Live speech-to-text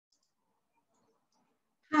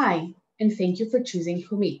Hi, and thank you for choosing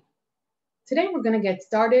Comeet. Today we're going to get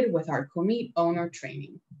started with our Comeet owner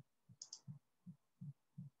training.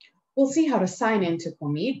 We'll see how to sign into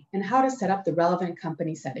Comeet and how to set up the relevant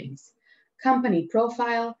company settings, company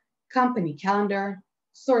profile, company calendar,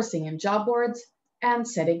 sourcing and job boards, and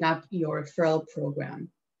setting up your referral program.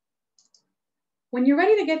 When you're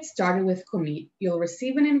ready to get started with Comeet, you'll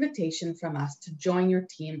receive an invitation from us to join your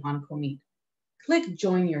team on Comeet. Click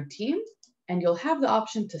Join Your Team, and you'll have the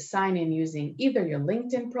option to sign in using either your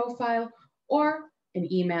LinkedIn profile or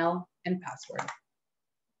an email and password.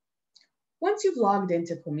 Once you've logged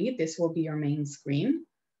into Comeet, this will be your main screen.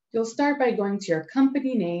 You'll start by going to your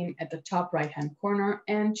company name at the top right-hand corner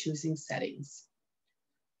and choosing Settings.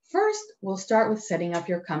 First, we'll start with setting up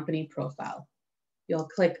your company profile. You'll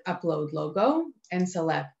click Upload Logo and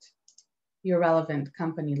select your relevant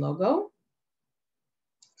company logo.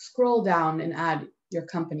 Scroll down and add your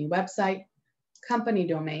company website, company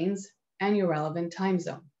domains, and your relevant time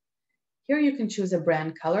zone. Here you can choose a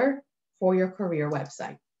brand color for your career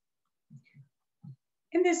website.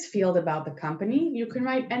 In this field about the company, you can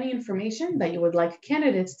write any information that you would like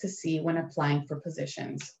candidates to see when applying for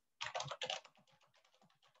positions.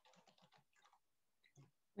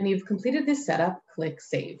 When you've completed this setup, click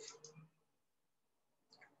Save.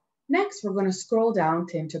 Next, we're going to scroll down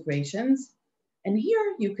to Integrations, and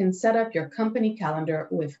here you can set up your company calendar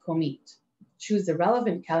with Comeet. Choose the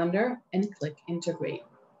relevant calendar and click Integrate.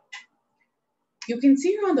 You can see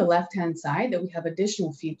here on the left-hand side that we have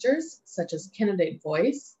additional features such as candidate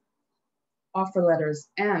voice, offer letters,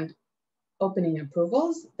 and opening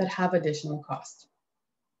approvals that have additional cost.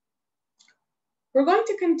 We're going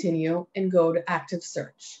to continue and go to Active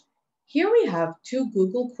Search. Here we have two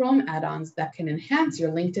Google Chrome add-ons that can enhance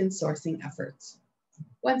your LinkedIn sourcing efforts.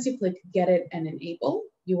 Once you click Get It and Enable,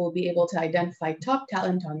 you will be able to identify top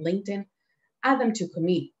talent on LinkedIn, add them to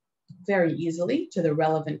Comeet very easily to the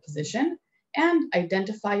relevant position, and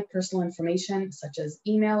identify personal information such as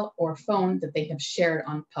email or phone that they have shared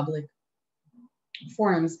on public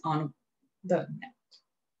forums on the net.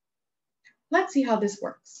 Let's see how this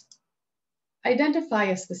works. Identify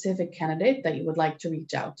a specific candidate that you would like to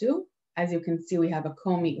reach out to. As you can see, we have a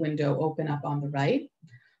Comeet window open up on the right.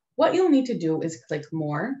 What you'll need to do is click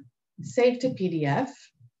More, save to PDF,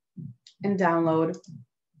 and download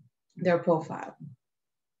their profile.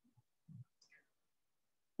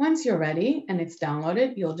 Once you're ready and it's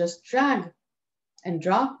downloaded, you'll just drag and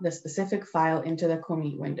drop the specific file into the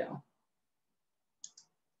Comeet window.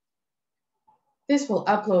 This will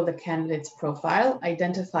upload the candidate's profile,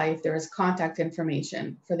 identify if there is contact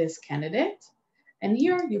information for this candidate, and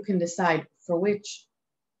here you can decide for which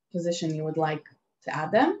position you would like to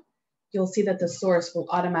add them. You'll see that the source will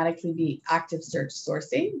automatically be Active Search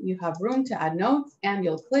Sourcing. You have room to add notes, and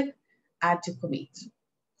you'll click Add to Comeet.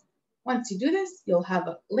 Once you do this, you'll have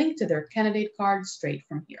a link to their candidate card straight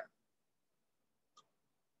from here.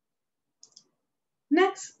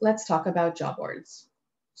 Next, let's talk about job boards.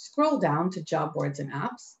 Scroll down to Job Boards and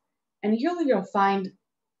Apps, and here you'll find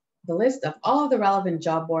the list of all of the relevant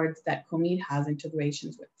job boards that Comeet has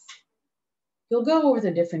integrations with. You'll go over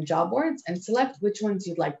the different job boards and select which ones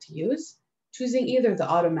you'd like to use, choosing either the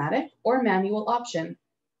automatic or manual option.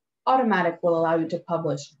 Automatic will allow you to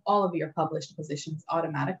publish all of your published positions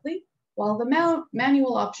automatically, while the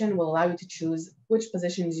manual option will allow you to choose which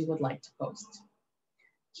positions you would like to post.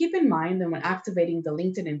 Keep in mind that when activating the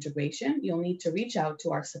LinkedIn integration, you'll need to reach out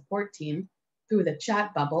to our support team through the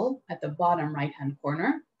chat bubble at the bottom right-hand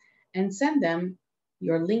corner and send them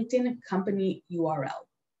your LinkedIn company URL.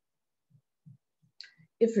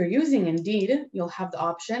 If you're using Indeed, you'll have the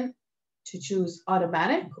option to choose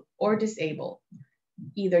automatic or disable.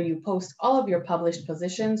 Either you post all of your published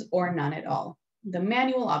positions or none at all. The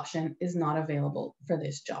manual option is not available for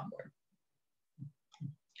this job board.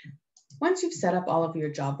 Once you've set up all of your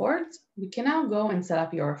job boards, we can now go and set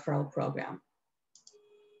up your referral program.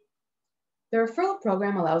 The referral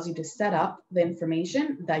program allows you to set up the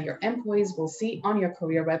information that your employees will see on your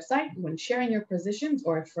career website when sharing your positions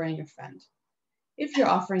or referring a friend. If you're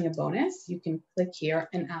offering a bonus, you can click here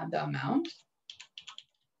and add the amount.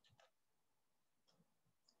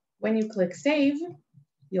 When you click Save,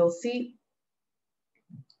 you'll see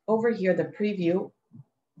over here the preview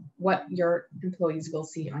what your employees will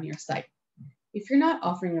see on your site. If you're not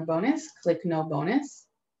offering a bonus, click No Bonus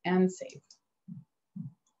and Save.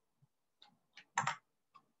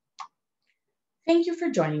 Thank you for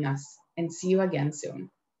joining us, and see you again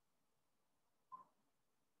soon.